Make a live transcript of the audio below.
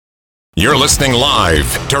You're listening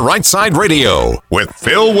live to Right Side Radio with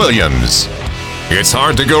Phil Williams. It's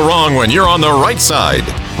hard to go wrong when you're on the right side.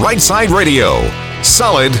 Right Side Radio.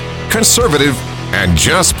 Solid, conservative, and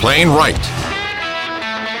just plain right.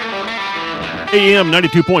 AM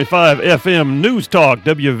 92.5 FM News Talk,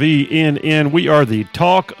 WVNN. We are the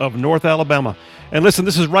talk of North Alabama. And listen,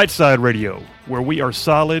 this is Right Side Radio, where we are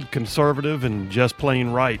solid, conservative, and just plain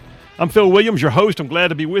right. I'm Phil Williams, your host. I'm glad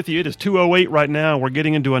to be with you. It is 2:08 right now. We're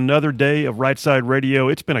getting into another day of Right Side Radio.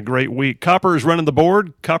 It's been a great week. Copper is running the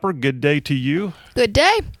board. Copper, good day to you. Good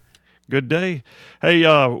day. Good day. Hey,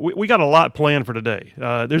 we got a lot planned for today.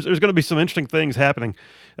 There's going to be some interesting things happening.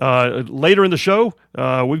 Later in the show,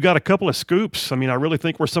 we've got a couple of scoops. I mean, I really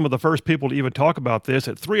think we're some of the first people to even talk about this.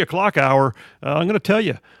 At 3 o'clock hour, I'm going to tell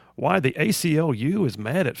you why the ACLU is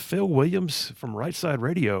mad at Phil Williams from Right Side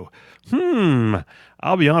Radio.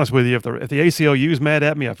 I'll be honest with you, if the ACLU is mad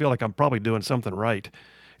at me, I feel like I'm probably doing something right.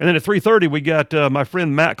 And then at 3:30, we got my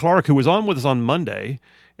friend Matt Clark, who was on with us on Monday,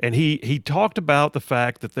 and he talked about the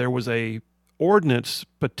fact that there was a ordinance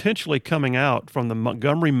potentially coming out from the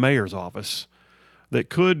Montgomery mayor's office that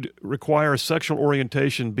could require sexual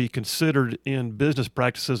orientation be considered in business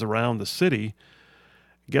practices around the city.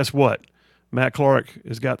 Guess what? Matt Clark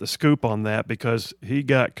has got the scoop on that because he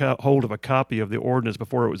got hold of a copy of the ordinance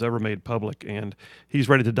before it was ever made public, and he's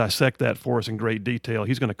ready to dissect that for us in great detail.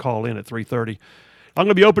 He's going to call in at 3:30. I'm going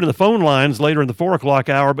to be opening the phone lines later in the 4 o'clock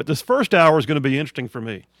hour, but this first hour is going to be interesting for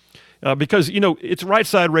me because, you know, it's Right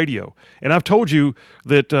Side Radio, and I've told you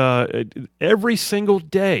that every single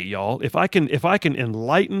day, y'all, if I can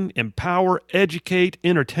enlighten, empower, educate,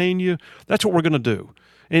 entertain you, that's what we're going to do.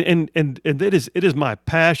 And it is my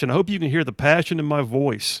passion. I hope you can hear the passion in my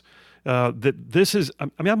voice. That this is. I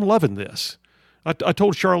mean, I'm loving this. I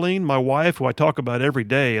told Charlene, my wife, who I talk about every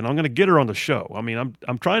day, and I'm going to get her on the show. I mean,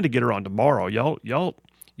 I'm trying to get her on tomorrow.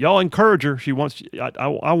 Y'all encourage her. She wants. I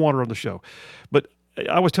want her on the show. But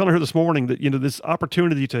I was telling her this morning that, you know, this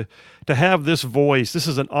opportunity to have this voice. This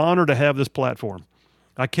is an honor to have this platform.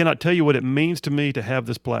 I cannot tell you what it means to me to have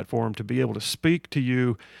this platform, to be able to speak to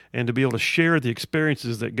you and to be able to share the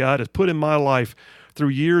experiences that God has put in my life through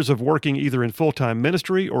years of working either in full-time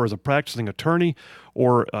ministry or as a practicing attorney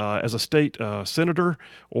or as a state senator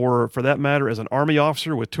or, for that matter, as an Army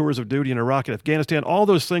officer with tours of duty in Iraq and Afghanistan. All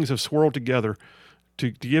those things have swirled together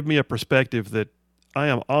to give me a perspective that I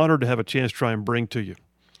am honored to have a chance to try and bring to you.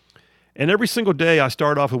 And every single day I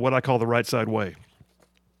start off with what I call the right side way.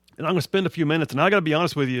 And I'm going to spend a few minutes, and I got to be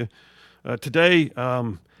honest with you, today,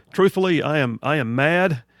 truthfully, I am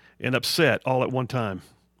mad and upset all at one time.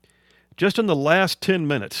 Just in the last 10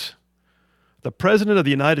 minutes, the President of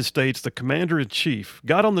the United States, the Commander-in-Chief,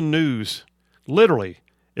 got on the news, literally,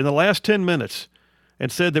 in the last 10 minutes,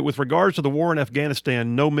 and said that with regards to the war in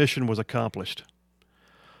Afghanistan, no mission was accomplished.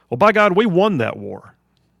 Well, by God, we won that war.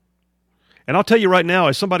 And I'll tell you right now,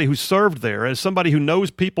 as somebody who served there, as somebody who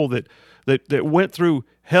knows people that went through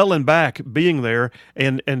hell and back being there,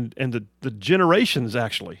 and the generations,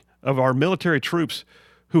 actually, of our military troops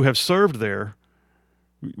who have served there,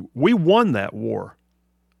 we won that war.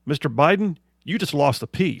 Mr. Biden, you just lost the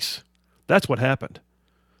peace. That's what happened.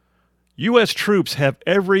 U.S. troops have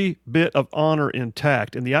every bit of honor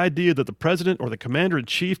intact, and the idea that the president or the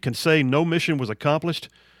commander-in-chief can say no mission was accomplished,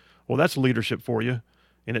 well, that's leadership for you,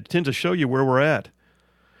 and it tends to show you where we're at.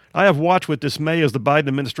 I have watched with dismay as the Biden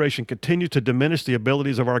administration continues to diminish the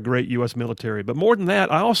abilities of our great U.S. military. But more than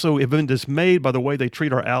that, I also have been dismayed by the way they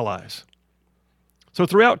treat our allies. So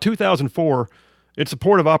throughout 2004, in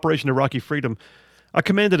support of Operation Iraqi Freedom, I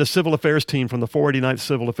commanded a civil affairs team from the 489th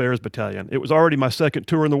Civil Affairs Battalion. It was already my second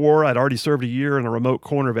tour in the war. I'd already served a year in a remote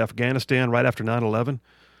corner of Afghanistan right after 9/11.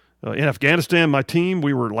 In Afghanistan, my team,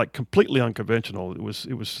 we were like completely unconventional. It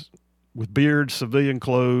was with beards, civilian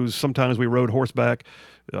clothes. Sometimes we rode horseback,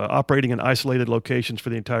 operating in isolated locations for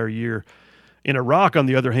the entire year. In Iraq, on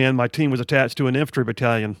the other hand, my team was attached to an infantry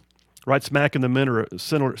battalion right smack in the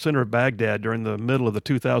center of Baghdad during the middle of the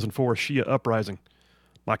 2004 Shia uprising.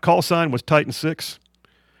 My call sign was Titan 6,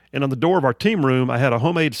 and on the door of our team room, I had a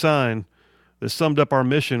homemade sign that summed up our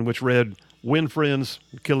mission, which read, "Win friends,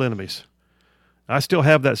 kill enemies." I still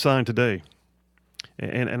have that sign today.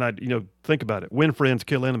 And I, think about it. Win friends,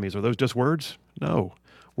 kill enemies. Are those just words? No.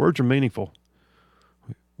 Words are meaningful.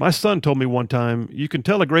 My son told me one time, you can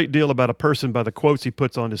tell a great deal about a person by the quotes he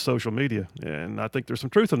puts on his social media. And I think there's some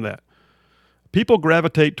truth in that. People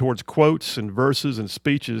gravitate towards quotes and verses and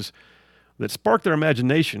speeches that spark their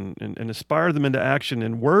imagination and inspire them into action.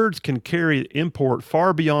 And words can carry import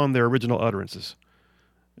far beyond their original utterances.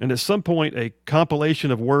 And at some point, a compilation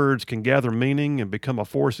of words can gather meaning and become a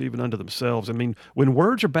force even unto themselves. I mean, when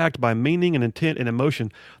words are backed by meaning and intent and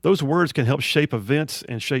emotion, those words can help shape events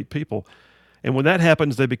and shape people. And when that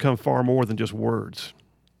happens, they become far more than just words.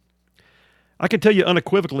 I can tell you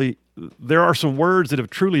unequivocally, there are some words that have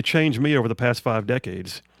truly changed me over the past 5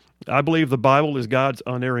 decades. I believe the Bible is God's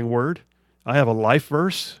unerring word. I have a life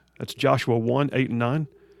verse. That's Joshua 1:8 and 9.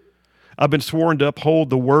 I've been sworn to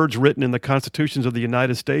uphold the words written in the constitutions of the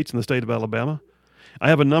United States and the state of Alabama. I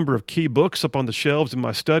have a number of key books up on the shelves in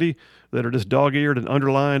my study that are just dog-eared and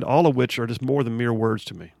underlined, all of which are just more than mere words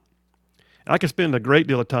to me. I could spend a great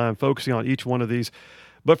deal of time focusing on each one of these,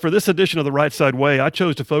 but for this edition of The Right Side Way, I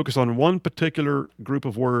chose to focus on one particular group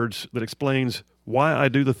of words that explains why I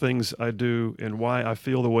do the things I do and why I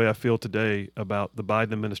feel the way I feel today about the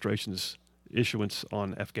Biden administration's issuance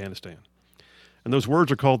on Afghanistan. And those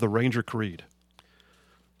words are called the Ranger Creed.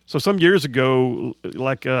 So some years ago,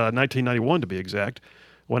 like 1991 to be exact,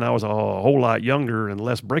 when I was a whole lot younger and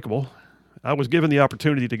less breakable, I was given the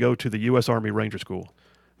opportunity to go to the U.S. Army Ranger School.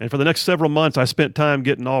 And for the next several months, I spent time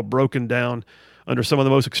getting all broken down under some of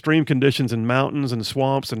the most extreme conditions in mountains and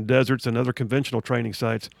swamps and deserts and other conventional training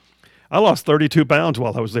sites. I lost 32 pounds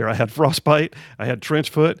while I was there. I had frostbite, I had trench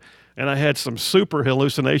foot, and I had some super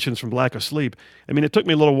hallucinations from lack of sleep. I mean, it took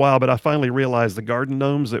me a little while, but I finally realized the garden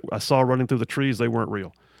gnomes that I saw running through the trees, they weren't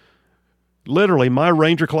real. Literally, my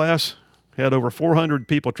Ranger class had over 400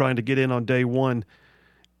 people trying to get in on day one.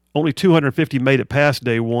 Only 250 made it past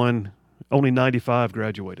day one. Only 95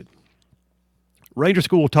 graduated. Ranger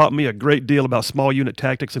School taught me a great deal about small unit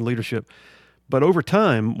tactics and leadership. But over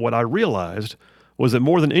time, what I realized was that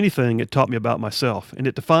more than anything, it taught me about myself, and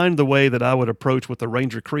it defined the way that I would approach what the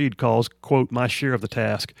Ranger Creed calls, quote, my share of the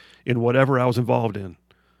task in whatever I was involved in.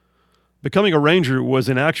 Becoming a Ranger was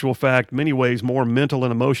in actual fact many ways more mental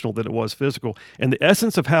and emotional than it was physical, and the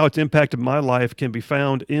essence of how it's impacted my life can be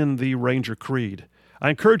found in the Ranger Creed.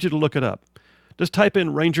 I encourage you to look it up. Just type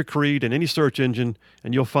in Ranger Creed in any search engine,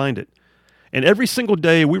 and you'll find it. And every single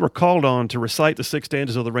day we were called on to recite the 6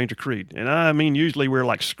 stanzas of the Ranger Creed. And I mean, usually we were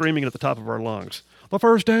like screaming at the top of our lungs, the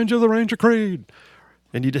first stanza of the Ranger Creed.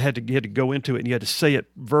 And you had to go into it and you had to say it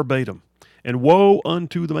verbatim. And woe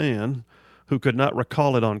unto the man who could not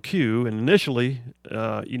recall it on cue. And initially,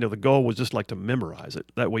 the goal was just like to memorize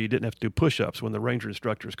it. That way you didn't have to do push-ups when the Ranger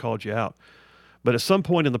instructors called you out. But at some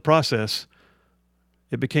point in the process,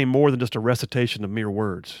 it became more than just a recitation of mere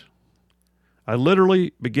words. I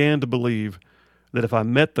literally began to believe that if I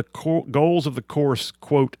met the goals of the course,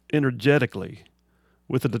 quote, energetically,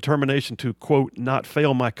 with the determination to, quote, not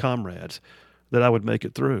fail my comrades, that I would make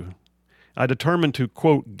it through. I determined to,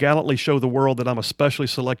 quote, gallantly show the world that I'm a specially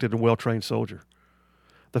selected and well-trained soldier.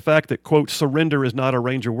 The fact that, quote, surrender is not a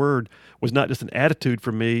Ranger word was not just an attitude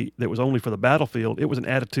for me that was only for the battlefield. It was an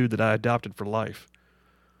attitude that I adopted for life.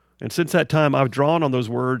 And since that time, I've drawn on those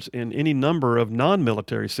words in any number of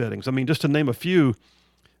non-military settings. I mean, just to name a few,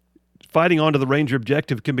 fighting onto the Ranger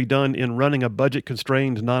objective can be done in running a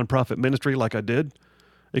budget-constrained nonprofit ministry like I did.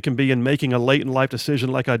 It can be in making a late-in-life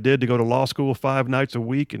decision like I did to go to law school 5 nights a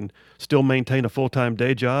week and still maintain a full-time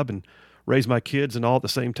day job and raise my kids and all at the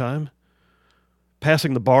same time.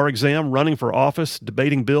 Passing the bar exam, running for office,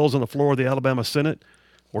 debating bills on the floor of the Alabama Senate,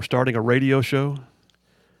 or starting a radio show.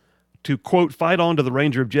 To, quote, fight on to the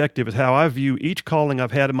Ranger objective is how I view each calling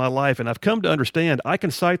I've had in my life, and I've come to understand I can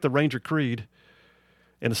cite the Ranger Creed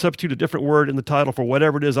and substitute a different word in the title for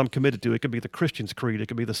whatever it is I'm committed to. It could be the Christian's Creed, it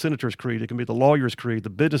could be the Senator's Creed, it could be the Lawyer's Creed, the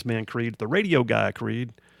Businessman Creed, the Radio Guy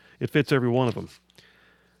Creed. It fits every one of them.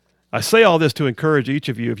 I say all this to encourage each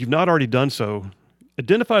of you, if you've not already done so,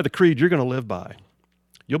 identify the creed you're going to live by.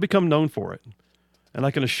 You'll become known for it. And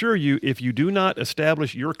I can assure you, if you do not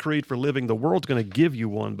establish your creed for living, the world's going to give you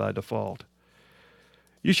one by default.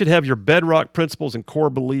 You should have your bedrock principles and core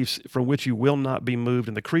beliefs from which you will not be moved,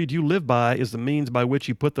 and the creed you live by is the means by which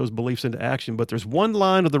you put those beliefs into action. But there's one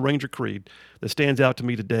line of the Ranger Creed that stands out to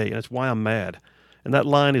me today, and it's why I'm mad. And that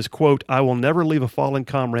line is, quote, I will never leave a fallen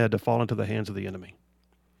comrade to fall into the hands of the enemy.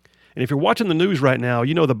 And if you're watching the news right now,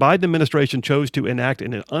 you know the Biden administration chose to enact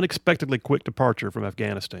an unexpectedly quick departure from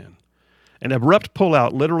Afghanistan. An abrupt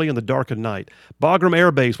pullout literally in the dark of night. Bagram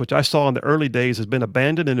Air Base, which I saw in the early days, has been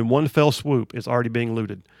abandoned and in one fell swoop is already being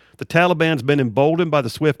looted. The Taliban's been emboldened by the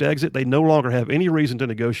swift exit. They no longer have any reason to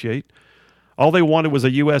negotiate. All they wanted was the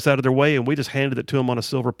U.S. out of their way, and we just handed it to them on a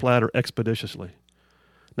silver platter expeditiously.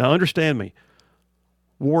 Now understand me,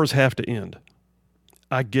 wars have to end.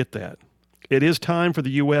 I get that. It is time for the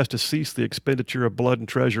U.S. to cease the expenditure of blood and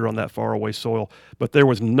treasure on that faraway soil, but there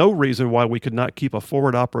was no reason why we could not keep a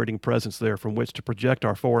forward operating presence there from which to project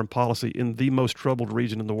our foreign policy in the most troubled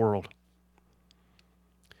region in the world.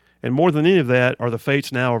 And more than any of that are the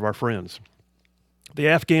fates now of our friends. The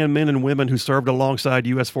Afghan men and women who served alongside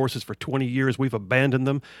U.S. forces for 20 years, we've abandoned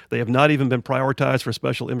them. They have not even been prioritized for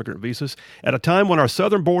special immigrant visas. At a time when our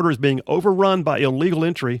southern border is being overrun by illegal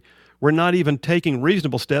entry, we're not even taking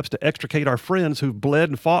reasonable steps to extricate our friends who've bled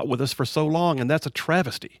and fought with us for so long, and that's a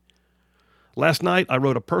travesty. Last night, I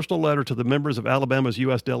wrote a personal letter to the members of Alabama's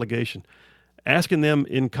U.S. delegation, asking them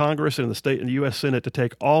in Congress and in the state and the U.S. Senate to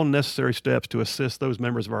take all necessary steps to assist those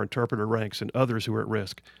members of our interpreter ranks and others who are at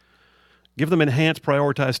risk. Give them enhanced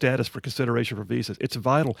prioritized status for consideration for visas. It's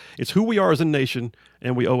vital. It's who we are as a nation,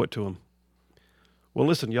 and we owe it to them. Well,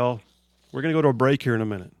 listen, y'all, we're going to go to a break here in a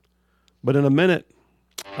minute. But in a minute,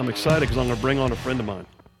 I'm excited because I'm going to bring on a friend of mine.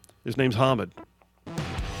 His name's Hamid.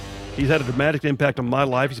 He's had a dramatic impact on my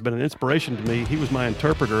life. He's been an inspiration to me. He was my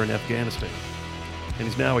interpreter in Afghanistan, and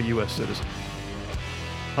he's now a U.S. citizen.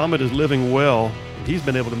 Hamid is living well. He's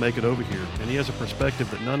been able to make it over here, and he has a perspective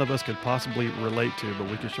that none of us could possibly relate to, but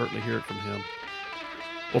we can certainly hear it from him.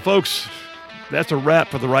 Well, folks, that's a wrap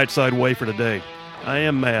for the Right Side Way for today. I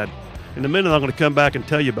am mad. In a minute, I'm going to come back and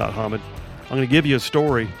tell you about Hamid. I'm going to give you a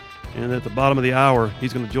story, and at the bottom of the hour,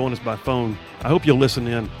 he's going to join us by phone. I hope you'll listen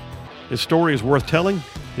in. His story is worth telling.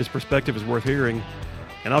 His perspective is worth hearing.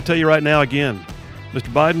 And I'll tell you right now again,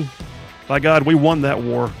 Mr. Biden, by God, we won that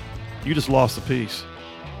war. You just lost the peace.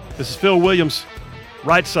 This is Phil Williams,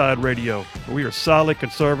 Right Side Radio, where we are solid,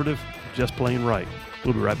 conservative, just plain right.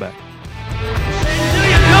 We'll be right back.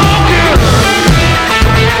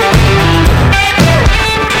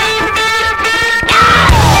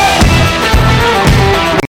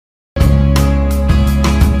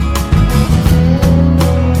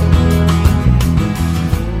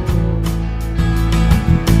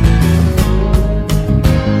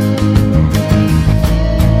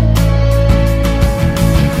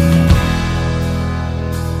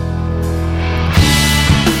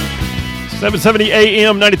 770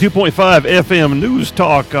 AM, 92.5 FM, News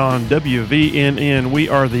Talk on WVNN. We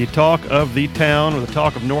are the talk of the town, or the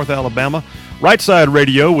talk of North Alabama. Right Side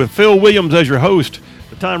Radio with Phil Williams as your host.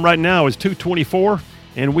 The time right now is 2:24,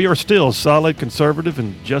 and we are still solid, conservative,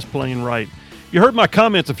 and just plain right. You heard my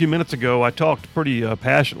comments a few minutes ago. I talked pretty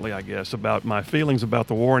passionately, I guess, about my feelings about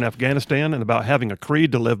the war in Afghanistan and about having a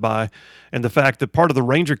creed to live by, and the fact that part of the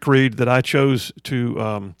Ranger Creed that I chose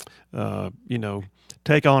to,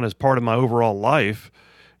 take on as part of my overall life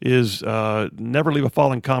is never leave a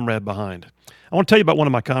fallen comrade behind. I want to tell you about one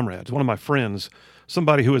of my comrades, one of my friends,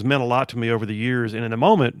 somebody who has meant a lot to me over the years. And in a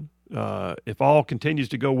moment, if all continues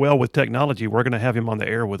to go well with technology, we're going to have him on the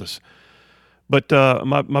air with us. But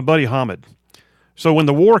my buddy Hamid. So when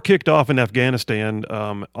the war kicked off in Afghanistan,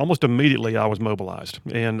 almost immediately I was mobilized.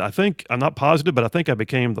 And I think, I'm not positive, but I think I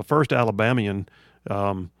became the first Alabamian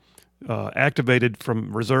activated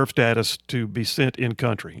from reserve status to be sent in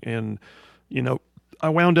country. And, I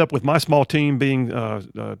wound up with my small team being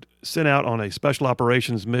sent out on a special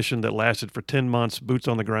operations mission that lasted for 10 months, boots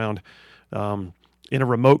on the ground, in a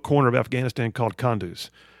remote corner of Afghanistan called Kunduz.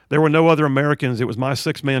 There were no other Americans. It was my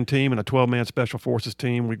 6-man team and a 12-man special forces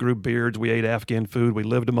team. We grew beards. We ate Afghan food. We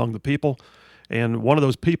lived among the people. And one of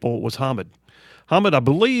those people was Hamid. Hamid, I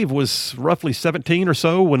believe, was roughly 17 or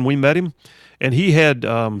so when we met him. And he had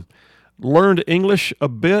learned English a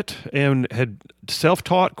bit and had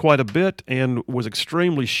self-taught quite a bit and was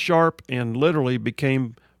extremely sharp and literally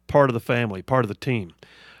became part of the family, part of the team.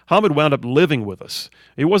 Hamid wound up living with us.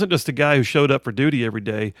 He wasn't just a guy who showed up for duty every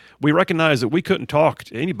day. We recognized that we couldn't talk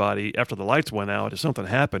to anybody after the lights went out. If something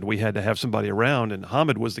happened, we had to have somebody around, and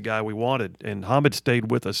Hamid was the guy we wanted, and Hamid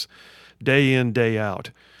stayed with us day in, day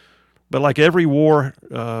out. But like every war,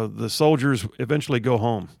 the soldiers eventually go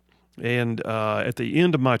home. And at the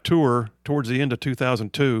end of my tour, towards the end of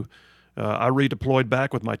 2002, I redeployed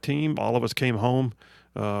back with my team. All of us came home,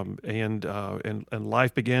 and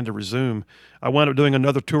life began to resume. I wound up doing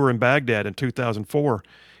another tour in Baghdad in 2004,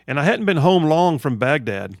 and I hadn't been home long from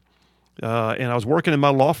Baghdad, and I was working in my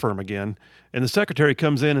law firm again. And the secretary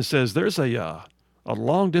comes in and says, "There's a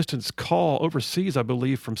long-distance call overseas, I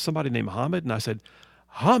believe, from somebody named Hamid." And I said,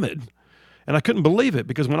 "Hamid?" And I couldn't believe it,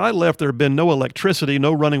 because when I left, there had been no electricity,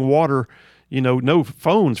 no running water, no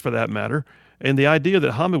phones for that matter. And the idea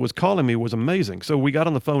that Hamid was calling me was amazing. So we got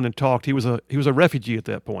on the phone and talked. He was a refugee at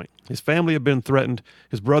that point. His family had been threatened.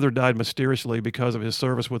 His brother died mysteriously because of his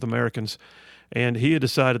service with Americans. And he had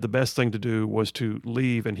decided the best thing to do was to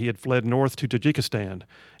leave, and he had fled north to Tajikistan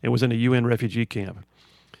and was in a UN refugee camp.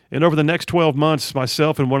 And over the next 12 months,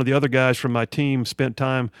 myself and one of the other guys from my team spent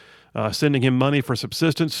time sending him money for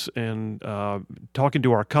subsistence and talking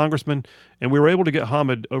to our congressman, and we were able to get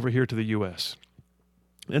Hamid over here to the U.S.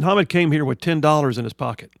 And Hamid came here with $10 in his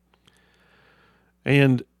pocket.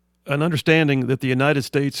 And an understanding that the United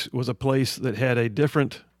States was a place that had a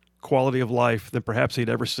different quality of life than perhaps he'd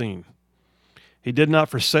ever seen. He did not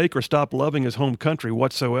forsake or stop loving his home country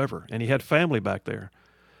whatsoever, and he had family back there.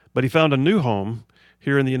 But he found a new home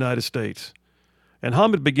here in the United States. And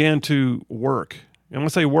Hamid began to work. And when I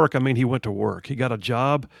say work, I mean he went to work. He got a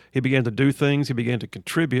job. He began to do things. He began to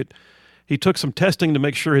contribute. He took some testing to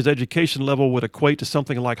make sure his education level would equate to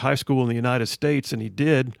something like high school in the United States, and he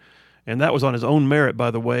did. And that was on his own merit, by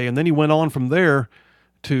the way. And then he went on from there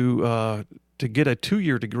to get a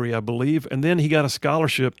 2-year degree, I believe. And then he got a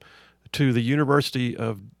scholarship to the University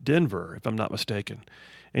of Denver, if I'm not mistaken.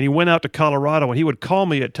 And he went out to Colorado, and he would call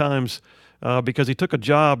me at times because he took a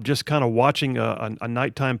job just kind of watching a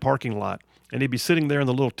nighttime parking lot. And he'd be sitting there in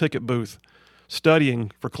the little ticket booth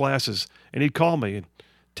studying for classes. And he'd call me and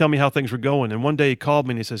tell me how things were going. And one day he called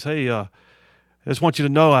me and he says, "Hey, I just want you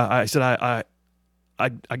to know," I said,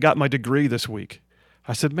 I got my degree this week.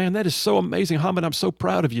 I said, "Man, that is so amazing, Hamid. I'm so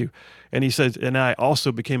proud of you." And he said, "And I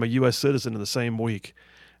also became a U.S. citizen in the same week."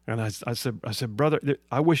 And I said, "Brother,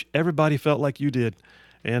 I wish everybody felt like you did."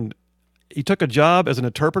 And he took a job as an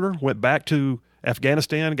interpreter, went back to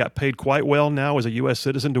Afghanistan, got paid quite well now as a U.S.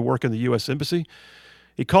 citizen to work in the U.S. Embassy.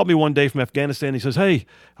 He called me one day from Afghanistan. He says, "Hey,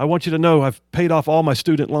 I want you to know I've paid off all my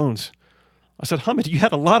student loans." I said, "Hamid, you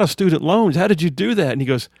had a lot of student loans. How did you do that?" And he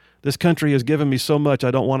goes, "This country has given me so much,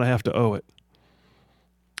 I don't want to have to owe it."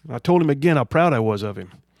 And I told him again how proud I was of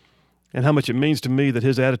him and how much it means to me that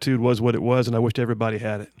his attitude was what it was, and I wished everybody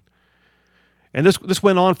had it. And this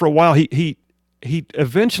went on for a while. He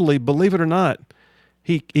eventually, believe it or not,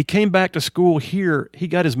 he came back to school here. He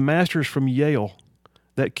got his master's from Yale.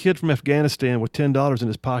 That kid from Afghanistan with $10 in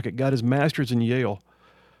his pocket got his master's in Yale,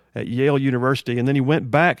 at Yale University, and then he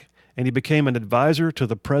went back and he became an advisor to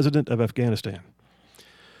the president of Afghanistan.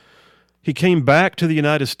 He came back to the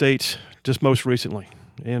United States just most recently,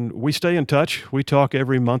 and we stay in touch. We talk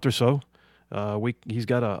every month or so. He's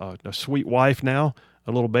got a sweet wife now,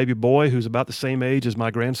 a little baby boy who's about the same age as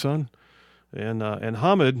my grandson. And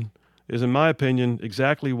Hamid is, in my opinion,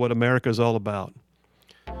 exactly what America is all about.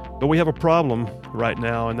 But we have a problem right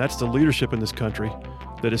now, and that's the leadership in this country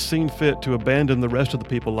that has seen fit to abandon the rest of the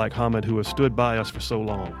people like Hamid who have stood by us for so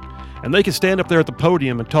long. And they can stand up there at the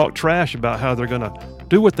podium and talk trash about how they're going to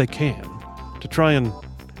do what they can to try and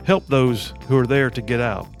help those who are there to get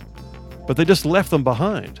out. But they just left them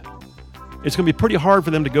behind. It's going to be pretty hard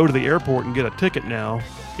for them to go to the airport and get a ticket now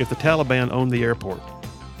if the Taliban own the airport.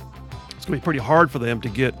 It's going to be pretty hard for them to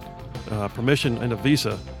get permission and a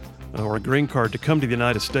visa or a green card to come to the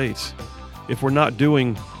United States if we're not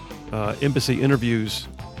doing embassy interviews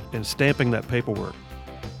and stamping that paperwork.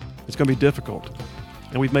 It's going to be difficult,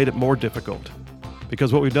 and we've made it more difficult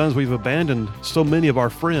because what we've done is we've abandoned so many of our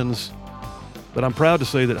friends that I'm proud to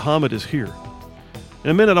say that Hamid is here. In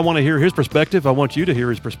a minute, I want to hear his perspective. I want you to hear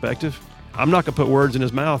his perspective. I'm not going to put words in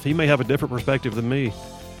his mouth. He may have a different perspective than me.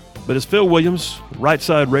 But it's Phil Williams, Right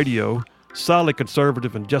Side Radio, solid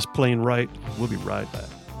conservative and just plain right. We'll be right back.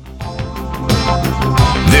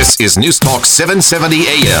 This is News Talk 770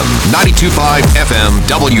 AM, 92.5 FM,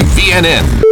 WVNN.